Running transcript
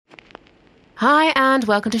Hi, and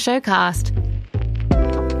welcome to Showcast.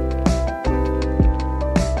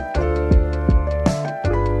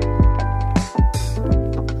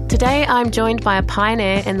 Today, I'm joined by a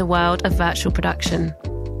pioneer in the world of virtual production.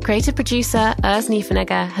 Creative producer Urs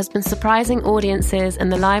Niefenegger has been surprising audiences in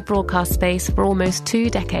the live broadcast space for almost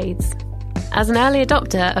 2 decades. As an early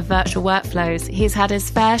adopter of virtual workflows, he's had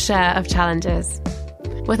his fair share of challenges.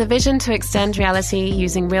 With a vision to extend reality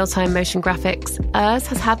using real-time motion graphics, Urs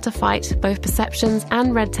has had to fight both perceptions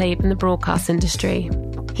and red tape in the broadcast industry.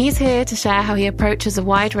 He's here to share how he approaches a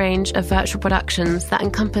wide range of virtual productions that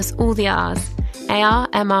encompass all the Rs: AR,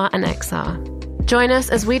 MR, and XR. Join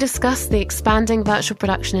us as we discuss the expanding virtual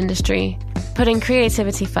production industry, putting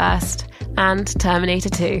creativity first, and Terminator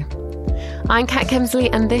 2. I'm Kat Kemsley,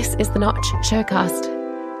 and this is the Notch Showcast.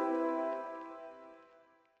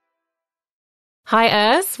 Hi,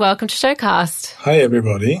 Urs. Welcome to Showcast. Hi,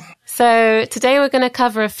 everybody. So today we're going to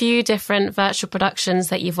cover a few different virtual productions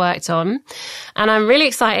that you've worked on. And I'm really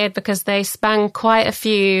excited because they span quite a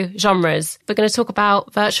few genres. We're going to talk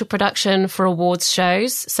about virtual production for awards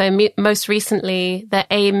shows. So most recently, the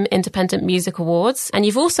AIM Independent Music Awards. And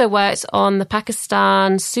you've also worked on the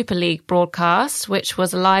Pakistan Super League broadcast, which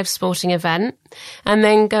was a live sporting event. And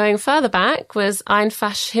then going further back was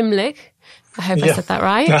Einfach Himmelig. I hope I said that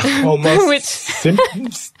right. Yeah, almost.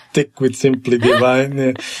 Stick with Simply Divine.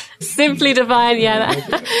 Yeah. Simply Divine, yeah.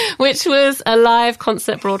 Which was a live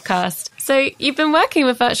concert broadcast. So you've been working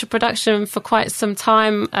with virtual production for quite some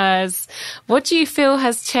time. What do you feel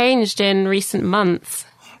has changed in recent months?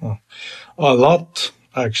 A lot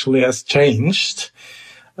actually has changed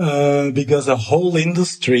because the whole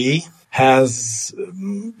industry has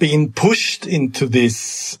been pushed into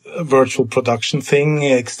this virtual production thing,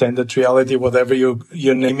 extended reality, whatever you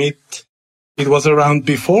name it. It was around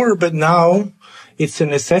before, but now it's a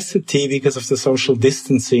necessity because of the social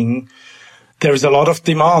distancing. There is a lot of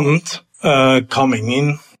demand coming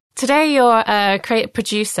in. Today you're a creative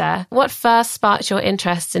producer. What first sparked your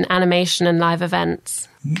interest in animation and live events?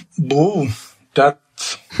 That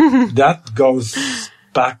goes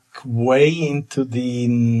back way into the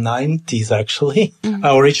 90s, actually. Mm-hmm.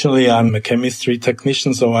 Originally, I'm a chemistry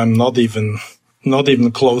technician, so I'm not even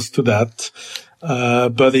close to that.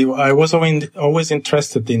 But I was always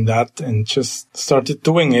interested in that and just started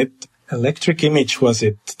doing it. Electric Image was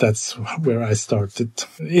it. That's where I started.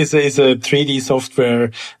 It's a 3D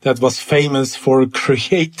software that was famous for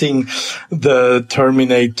creating the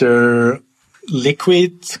Terminator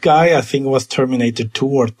Liquid guy. I think it was Terminator 2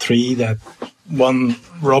 or 3, that one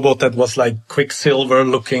robot that was like Quicksilver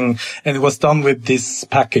looking, and it was done with this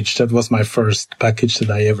package. That was my first package that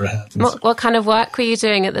I ever had. What kind of work were you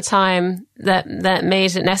doing at the time that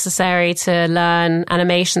made it necessary to learn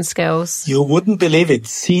animation skills? You wouldn't believe it.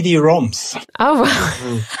 CD-ROMs. Oh,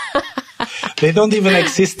 wow. They don't even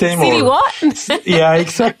exist anymore. CD what? Yeah,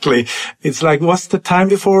 exactly. It's like, what's the time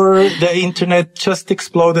before the internet just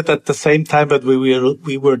exploded at the same time, but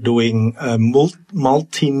we were doing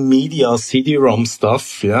multimedia CD-ROM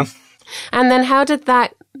stuff, yeah. And then how did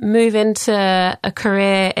that move into a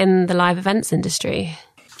career in the live events industry?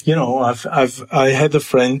 You know, I had a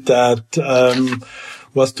friend that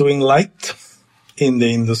was doing light in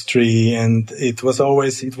the industry, and it was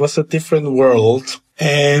a different world.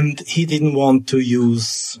 And he didn't want to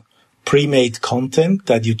use pre-made content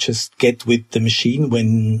that you just get with the machine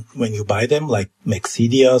when you buy them, like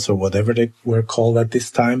Maxedias or whatever they were called at this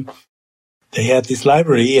time. They had this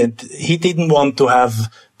library, and he didn't want to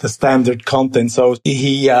have the standard content. So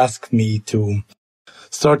he asked me to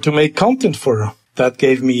start to make content for her. That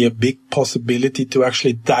gave me a big possibility to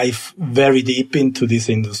actually dive very deep into this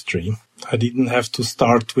industry. I didn't have to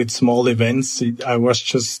start with small events. I was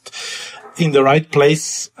just in the right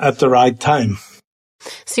place at the right time.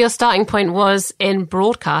 So your starting point was in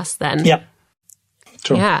broadcast then? Yeah.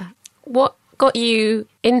 True. Yeah. What got you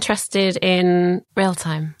interested in real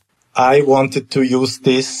time? I wanted to use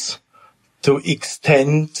this to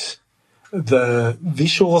extend the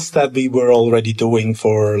visuals that we were already doing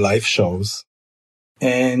for live shows.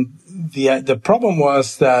 And the problem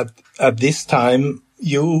was that at this time,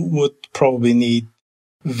 you would probably need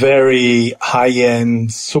very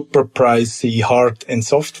high-end, super pricey hard and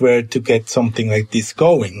software to get something like this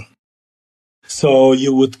going. So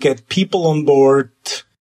you would get people on board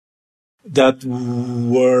that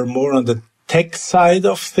were more on the tech side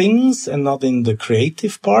of things and not in the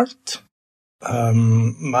creative part.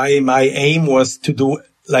 My aim was to do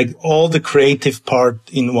like all the creative part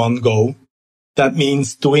in one go. That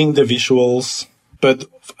means doing the visuals, but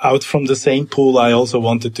out from the same pool, I also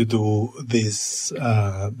wanted to do this,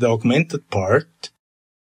 the augmented part.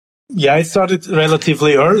 Yeah, I started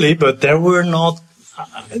relatively early, but there were not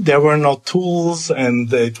tools,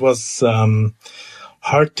 and it was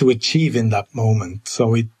hard to achieve in that moment.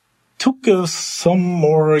 So it took us some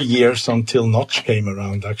more years until Notch came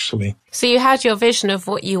around, actually. So you had your vision of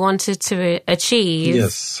what you wanted to achieve,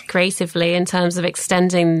 yes, creatively, in terms of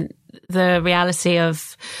extending the reality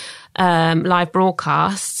of live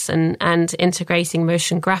broadcasts and integrating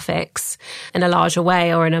motion graphics in a larger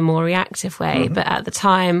way or in a more reactive way. Mm-hmm. But at the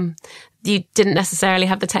time, you didn't necessarily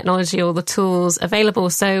have the technology or the tools available.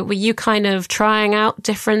 So were you kind of trying out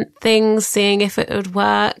different things, seeing if it would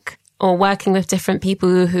work, or working with different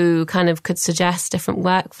people who kind of could suggest different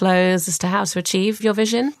workflows as to how to achieve your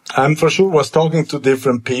vision? For sure was talking to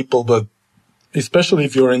different people, but especially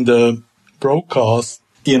if you're in the broadcast,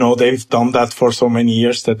 you know, they've done that for so many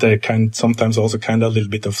years that they sometimes also kind of a little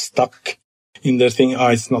bit of stuck in their thing.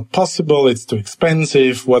 It's not possible. It's too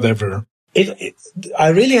expensive, whatever. I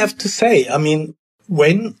really have to say, I mean,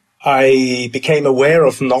 when I became aware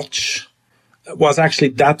of Notch,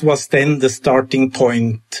 that was then the starting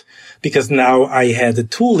point, because now I had a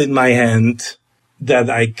tool in my hand that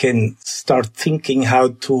I can start thinking how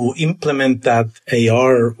to implement that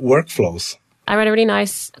AR workflows. I read a really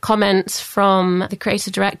nice comment from the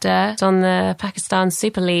creative director on the Pakistan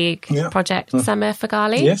Super League project, Samir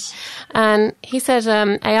Faghali. Yes. And he said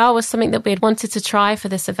AR was something that we had wanted to try for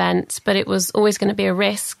this event, but it was always going to be a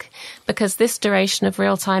risk because this duration of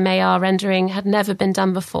real-time AR rendering had never been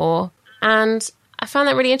done before. And I found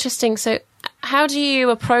that really interesting. So how do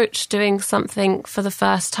you approach doing something for the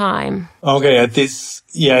first time? Okay, the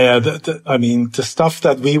stuff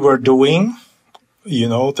that we were doing, you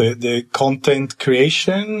know, the content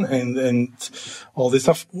creation and all this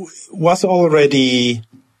stuff was already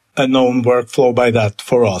a known workflow by that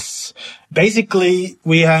for us. Basically,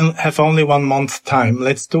 we have only 1 month time.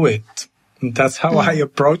 Let's do it. And that's how we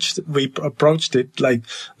approached it. Like,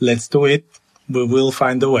 let's do it. We will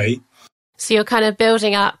find a way. So you're kind of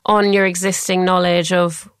building up on your existing knowledge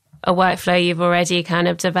of a workflow you've already kind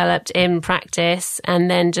of developed in practice, and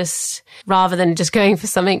then just rather than just going for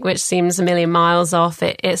something which seems a million miles off,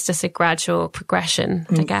 it's just a gradual progression,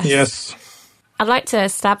 I guess. Yes. I'd like to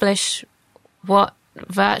establish what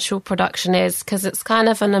virtual production is, because it's kind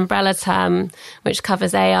of an umbrella term which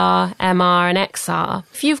covers AR, MR and XR.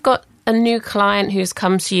 If you've got a new client who's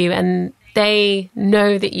come to you and they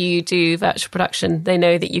know that you do virtual production, they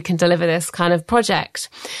know that you can deliver this kind of project,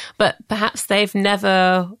 but perhaps they've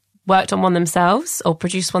never worked on one themselves or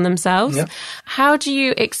produced one themselves. Yeah. How do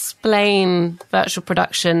you explain virtual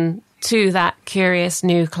production to that curious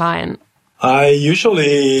new client? I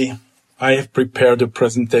have prepared a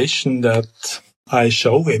presentation that I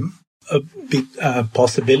show him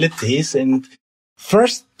possibilities. And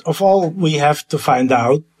first of all, we have to find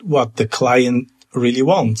out what the client really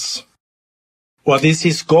wants. What is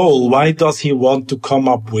his goal? Why does he want to come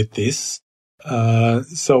up with this?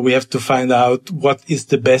 So we have to find out what is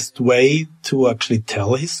the best way to actually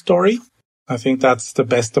tell his story. I think that's the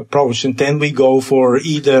best approach. And then we go for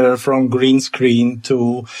either from green screen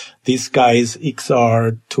to this guy's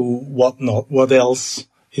XR to whatnot. What else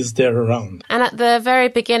is there around? And at the very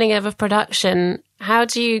beginning of a production, how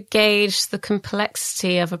do you gauge the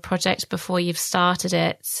complexity of a project before you've started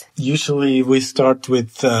it? Usually we start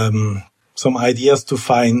with some ideas to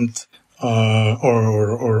find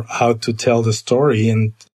or how to tell the story,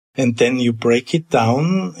 and then you break it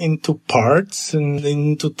down into parts and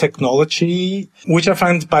into technology, which I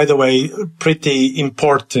find, by the way, pretty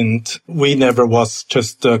important. We never was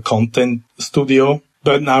just a content studio,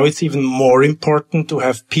 but now it's even more important to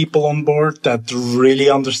have people on board that really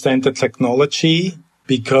understand the technology,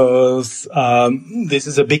 because this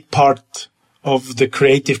is a big part of the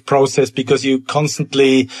creative process, because you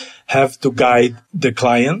constantly have to guide the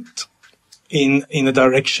client in a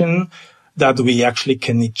direction that we actually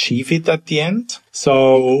can achieve it at the end.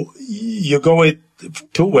 So you go it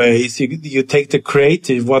 2 ways. You take the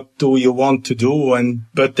creative, what do you want to do?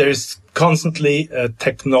 But there's constantly a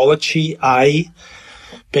technology eye,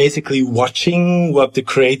 basically watching what the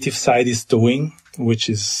creative side is doing, which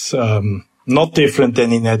is not different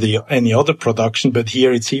than in any other production, but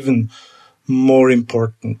here it's even more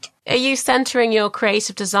important. Are you centering your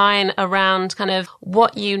creative design around kind of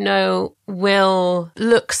what you know will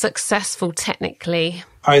look successful technically?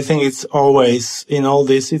 I think it's always, in all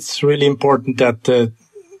this, it's really important that the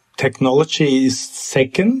technology is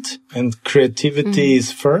second and creativity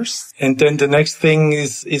is first. And then the next thing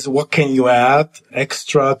is what can you add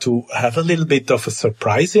extra to have a little bit of a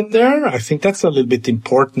surprise in there? I think that's a little bit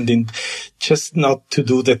important, in just not to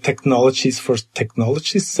do the technologies for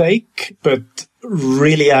technology's sake, but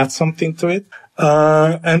really add something to it.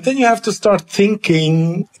 And then you have to start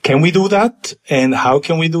thinking, can we do that? And how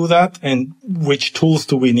can we do that? And which tools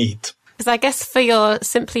do we need? Because I guess for your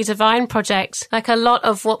Simply Divine project, like a lot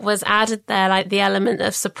of what was added there, like the element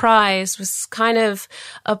of surprise, was kind of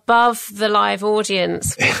above the live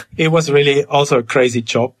audience. It was really also a crazy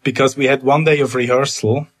job because we had 1 day of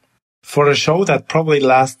rehearsal for a show that probably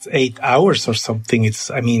lasts 8 hours or something.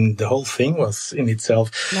 The whole thing was in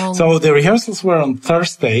itself long. So the rehearsals were on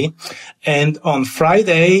Thursday, and on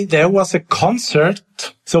Friday there was a concert.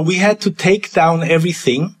 So we had to take down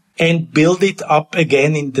everything and build it up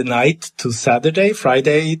again in the night to Saturday,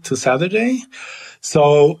 Friday to Saturday.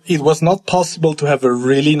 So it was not possible to have a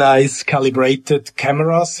really nice calibrated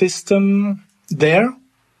camera system there.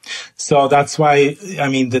 So that's why,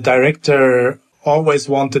 the director always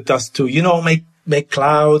wanted us to, make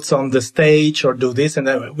clouds on the stage or do this.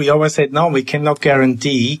 And we always said, no, we cannot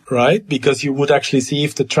guarantee, right? Because you would actually see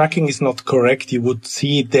if the tracking is not correct, you would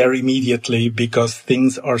see it there immediately because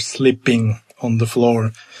things are slipping on the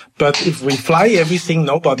floor. But if we fly everything,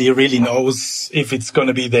 nobody really knows if it's going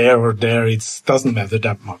to be there or there. It doesn't matter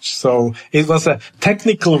that much. So it was a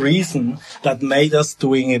technical reason that made us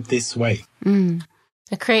doing it this way.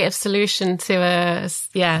 A creative solution to a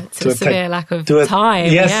severe lack of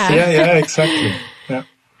time. Yes, yeah, exactly. Yeah.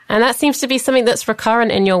 And that seems to be something that's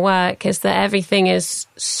recurrent in your work, is that everything is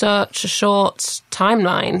such a short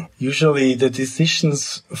timeline. Usually the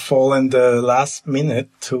decisions fall in the last minute,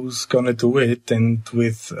 who's going to do it and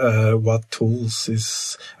with what tools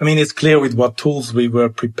it's clear with what tools we were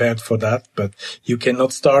prepared for that, but you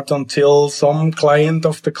cannot start until some client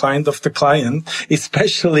of the client of the client,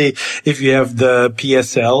 especially if you have the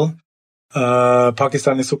PSL,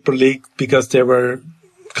 Pakistani Super League, because there were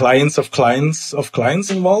clients of clients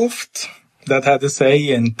involved that had a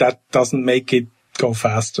say, and that doesn't make it go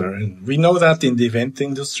faster. And we know that in the event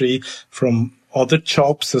industry from other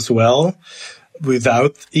jobs as well,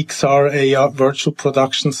 without XR, AR, virtual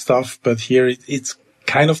production stuff, but here it's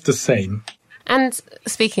kind of the same. And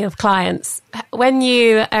speaking of clients, when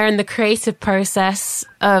you are in the creative process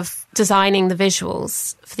of designing the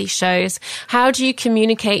visuals for these shows, how do you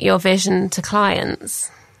communicate your vision to clients?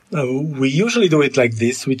 We usually do it like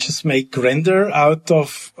this. We just make render out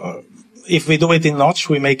of, if we do it in Notch,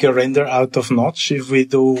 we make a render out of Notch. If we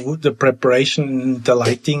do the preparation, the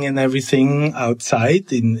lighting and everything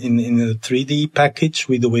outside in a 3D package,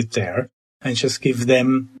 we do it there and just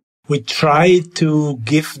we try to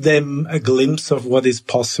give them a glimpse of what is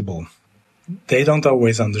possible. They don't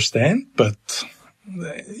always understand, but,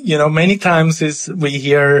 many times we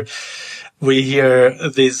hear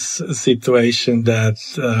this situation that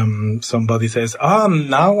somebody says,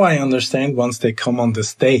 now I understand once they come on the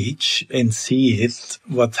stage and see it,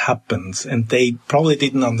 what happens. And they probably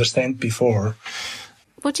didn't understand before.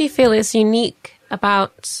 What do you feel is unique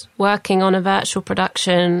about working on a virtual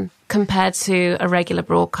production compared to a regular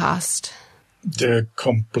broadcast? The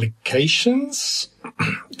complications.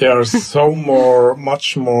 There are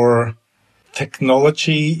much more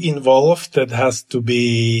technology involved that has to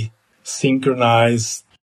be synchronized.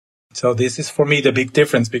 So this is for me the big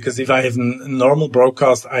difference, because if I have a normal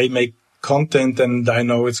broadcast, I make content and I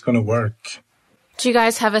know it's going to work. Do you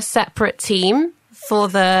guys have a separate team for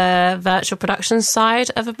the virtual production side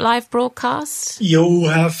of a live broadcast? You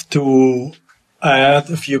have to add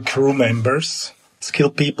a few crew members,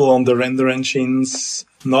 skilled people on the render engines.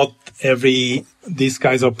 Not every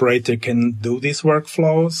disguise operator can do these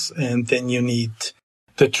workflows. And then you need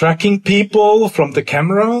the tracking people from the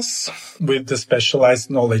cameras with the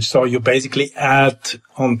specialized knowledge. So you basically add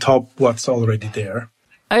on top what's already there.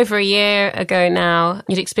 Over a year ago now,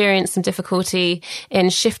 you'd experienced some difficulty in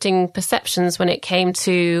shifting perceptions when it came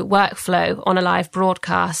to workflow on a live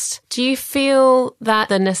broadcast. Do you feel that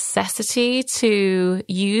the necessity to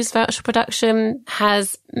use virtual production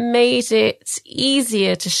has made it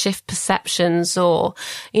easier to shift perceptions or,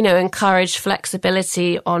 encourage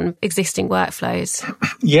flexibility on existing workflows?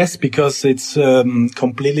 Yes, because it's a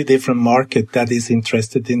completely different market that is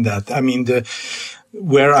interested in that.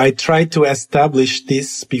 Where I tried to establish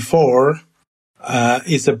this before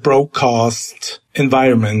is a broadcast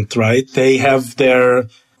environment, right? They have their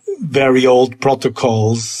very old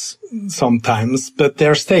protocols sometimes, but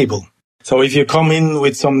they're stable. So if you come in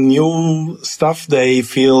with some new stuff, they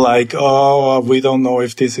feel like, we don't know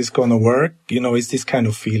if this is going to work. It's this kind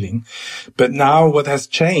of feeling. But now what has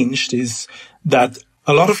changed is that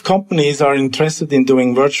a lot of companies are interested in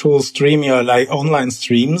doing virtual streaming, like online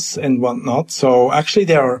streams and whatnot. So actually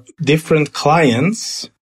there are different clients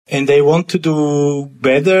and they want to do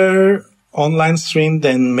better online stream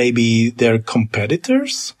than maybe their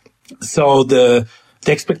competitors. So the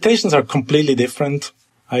The expectations are completely different,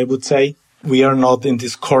 I would say. We are not in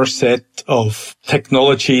this corset of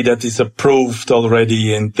technology that is approved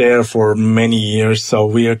already and there for many years. So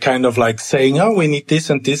we are kind of like saying, oh, we need this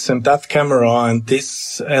and that camera and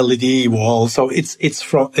this LED wall. So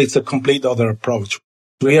it's a complete other approach.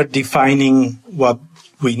 We are defining what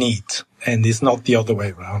we need, and it's not the other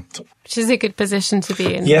way around. Which is a good position to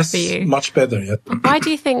be in. Yes, for you. Much better. Yeah. Why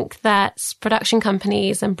do you think that production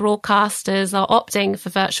companies and broadcasters are opting for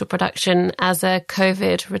virtual production as a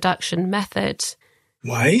COVID reduction method?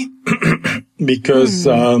 Why? Because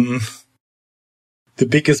the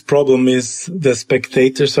biggest problem is the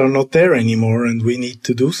spectators are not there anymore, and we need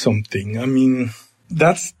to do something. I mean,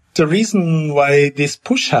 that's the reason why this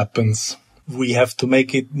push happens. We have to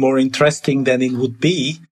make it more interesting than it would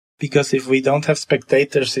be, because if we don't have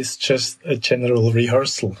spectators, it's just a general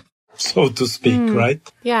rehearsal, so to speak, right?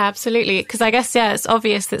 Yeah, absolutely. Because I guess, it's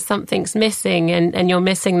obvious that something's missing and you're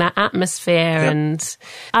missing that atmosphere. Yep. And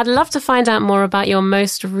I'd love to find out more about your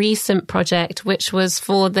most recent project, which was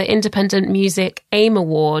for the Independent Music AIM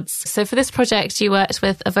Awards. So for this project, you worked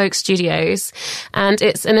with Evoke Studios, and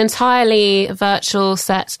it's an entirely virtual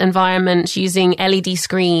set environment using LED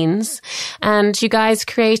screens. And you guys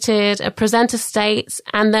created a presenter state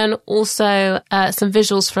and then also some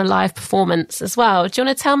visuals for a live performance as well. Do you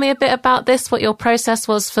want to tell me a bit about this, what your process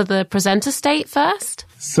was for the presenter state first?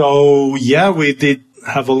 So, we did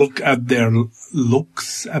have a look at their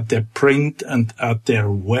looks, at their print and at their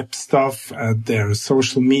web stuff, at their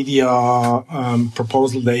social media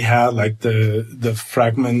proposal they had, like the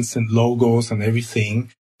fragments and logos and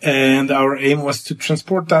everything. And our aim was to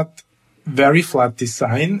transport that very flat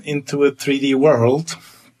design into a 3D world.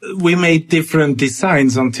 We made different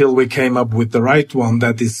designs until we came up with the right one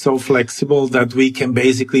that is so flexible that we can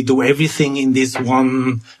basically do everything in this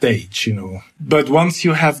one stage, But once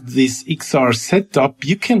you have this XR setup,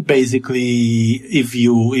 you can basically, if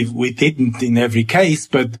we didn't in every case,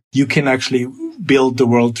 but you can actually build the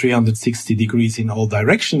world 360 degrees in all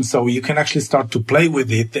directions. So you can actually start to play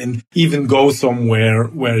with it and even go somewhere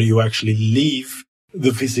where you actually leave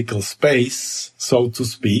the physical space, so to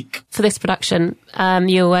speak. For this production,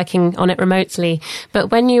 you were working on it remotely, but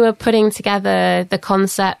when you were putting together the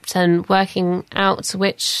concept and working out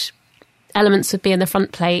which elements would be in the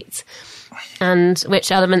front plate and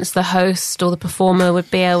which elements the host or the performer would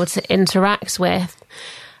be able to interact with,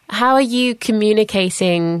 how are you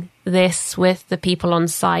communicating this with the people on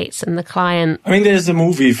site and the client? I mean, there's a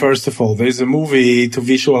movie, first of all. There's a movie to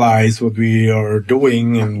visualize what we are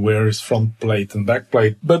doing and where is front plate and back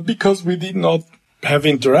plate. But because we did not have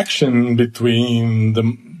interaction between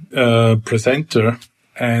the presenter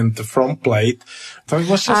and the front plate, so it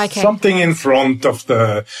was just something in front of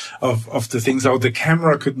the thing, so the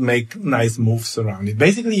camera could make nice moves around it.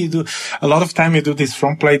 Basically, a lot of time you do these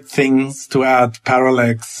front plate things to add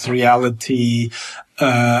parallax, reality,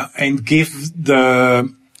 and give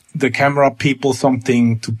the camera people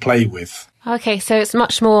something to play with. Okay, so it's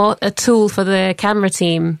much more a tool for the camera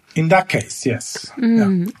team. In that case, yes.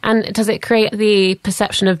 Yeah. And does it create the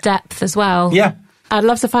perception of depth as well? Yeah. I'd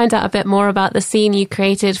love to find out a bit more about the scene you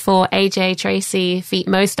created for AJ Tracey Feet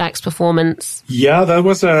Mostak's performance. Yeah, that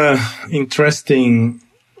was a interesting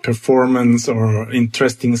performance or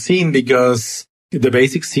interesting scene because the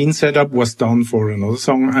basic scene setup was done for another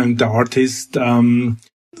song, and the artist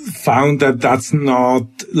found that that's not,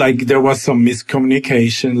 like, there was some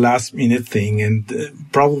miscommunication, last minute thing, and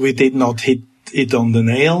probably did not hit it on the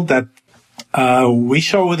nail. That we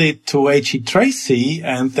showed it to AJ Tracey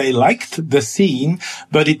and they liked the scene,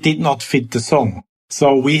 but it did not fit the song.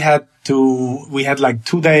 So we had like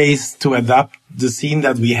 2 days to adapt the scene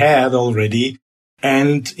that we had already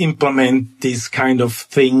and implement these kind of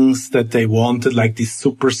things that they wanted, like these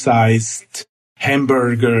supersized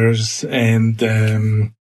hamburgers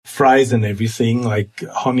and fries and everything, like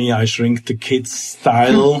Honey, I Shrunk the Kids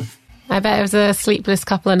style. I bet it was a sleepless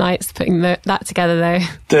couple of nights putting that together,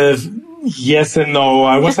 though. Yes and no.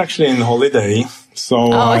 I was actually on holiday, so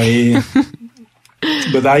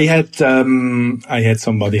but I had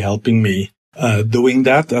somebody helping me doing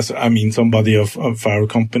that. Somebody of our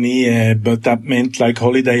company, but that meant like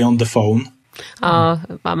holiday on the phone. Oh,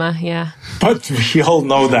 bummer, yeah. But we all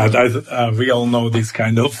know that. We all know these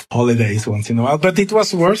kind of holidays once in a while. But it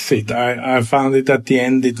was worth it. I found it at the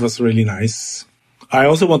end. It was really nice. I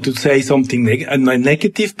also want to say something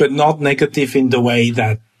negative, but not negative in the way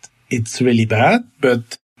that it's really bad.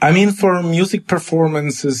 But I mean, for music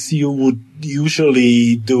performances, you would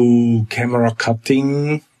usually do camera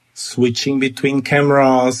cutting, switching between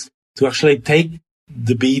cameras to actually take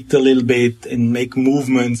the beat a little bit and make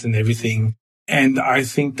movements and everything. And I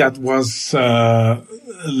think that was a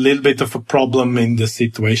little bit of a problem in the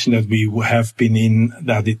situation that we have been in,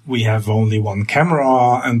 that we have only one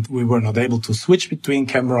camera and we were not able to switch between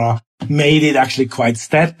camera, made it actually quite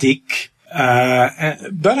static.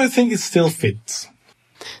 But I think it still fits.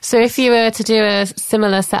 So if you were to do a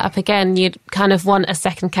similar setup again, you'd kind of want a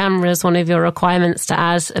second camera as one of your requirements to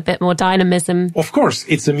add a bit more dynamism. Of course,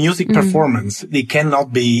 it's a music performance. You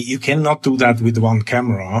cannot do that with one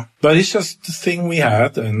camera. But it's just the thing we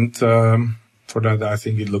had, and for that I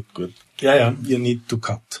think it looked good. Yeah, you need to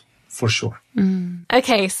cut, for sure.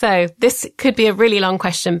 Okay, so this could be a really long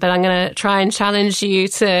question, but I'm going to try and challenge you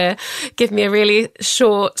to give me a really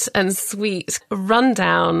short and sweet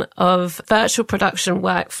rundown of virtual production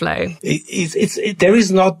workflow.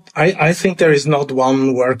 I think there is not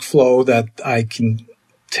one workflow that I can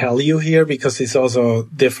tell you here, because it's also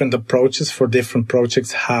different approaches for different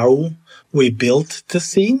projects, how we built the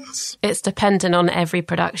scenes. It's dependent on every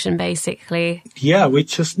production, basically. Yeah, we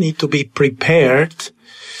just need to be prepared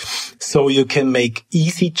so you can make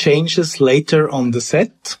easy changes later on the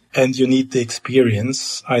set, and you need the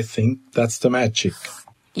experience. I think that's the magic.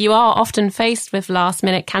 You are often faced with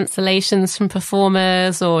last-minute cancellations from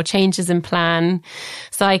performers or changes in plan.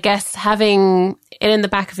 So I guess having it in the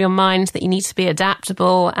back of your mind that you need to be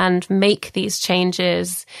adaptable and make these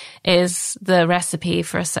changes is the recipe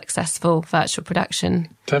for a successful virtual production.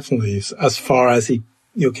 Definitely, as far as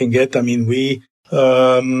you can get. I mean,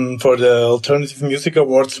 for the Alternative Music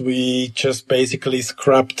Awards, we just basically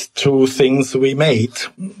scrapped 2 things we made.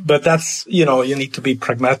 But that's, you need to be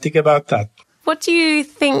pragmatic about that. What do you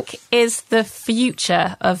think is the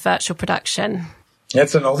future of virtual production?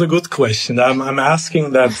 That's another good question. I'm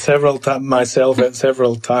asking that myself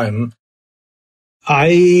several times.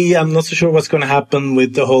 I am not so sure what's going to happen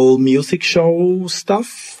with the whole music show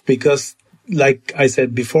stuff, because like I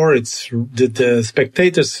said before, it's the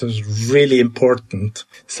spectators is really important.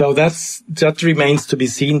 So that remains to be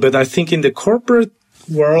seen. But I think in the corporate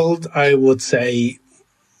world, I would say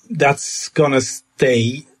that's going to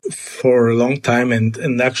stay for a long time.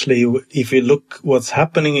 And actually, if you look what's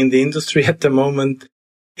happening in the industry at the moment,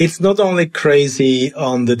 it's not only crazy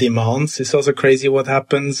on the demands, it's also crazy what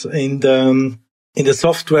happens in the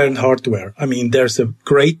software and hardware. I mean, there's a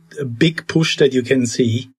big push that you can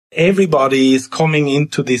see. Everybody is coming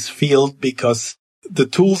into this field because the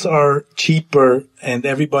tools are cheaper and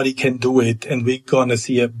everybody can do it. And we're going to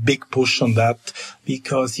see a big push on that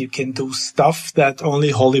because you can do stuff that only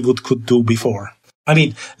Hollywood could do before. I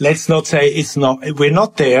mean, let's not say we're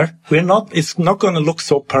not there. It's not going to look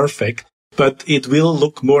so perfect, but it will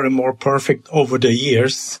look more and more perfect over the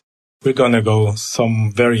years. We're going to go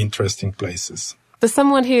some very interesting places. For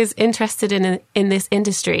someone who is interested in this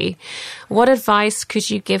industry, what advice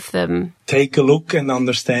could you give them? Take a look and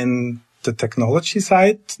understand the technology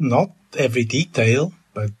side, not every detail,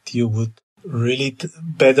 but you would really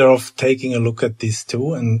better off taking a look at this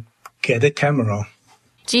too and get a camera.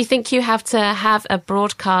 Do you think you have to have a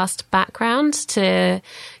broadcast background to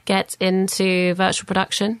get into virtual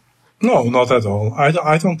production? No, not at all.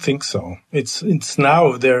 I don't think so. It's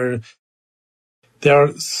now there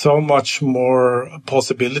are so much more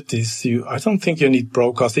possibilities. I don't think you need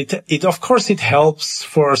broadcast. It of course it helps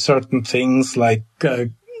for certain things like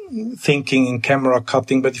thinking in camera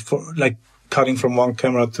cutting, but like cutting from one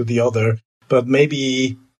camera to the other. But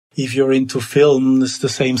maybe if you're into film, it's the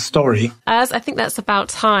same story. As I think that's about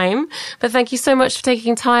time. But thank you so much for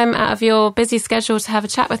taking time out of your busy schedule to have a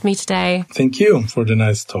chat with me today. Thank you for the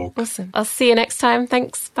nice talk. Awesome. I'll see you next time.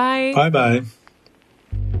 Thanks. Bye. Bye-bye.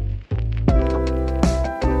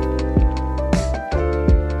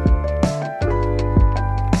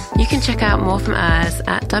 You can check out more from Urs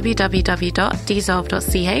at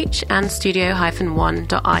www.dissolve.ch and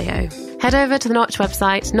studio-one.io. Head over to the Notch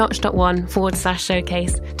website,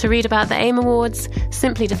 notch.one/showcase, to read about the AIM Awards,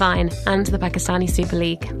 Simply Divine, and the Pakistani Super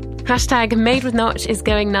League. Hashtag Made with Notch is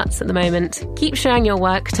going nuts at the moment. Keep sharing your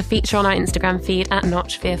work to feature on our Instagram feed at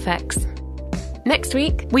NotchVFX. Next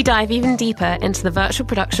week, we dive even deeper into the virtual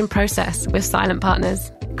production process with Silent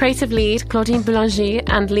Partners. Creative lead Claudine Boulanger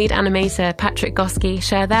and lead animator Patrick Goski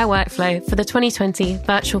share their workflow for the 2020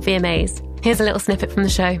 virtual VMAs. Here's a little snippet from the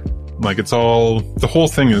show. Like the whole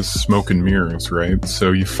thing is smoke and mirrors, right?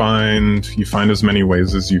 So you find as many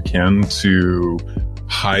ways as you can to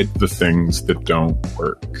hide the things that don't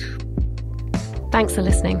work. Thanks for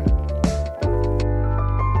listening.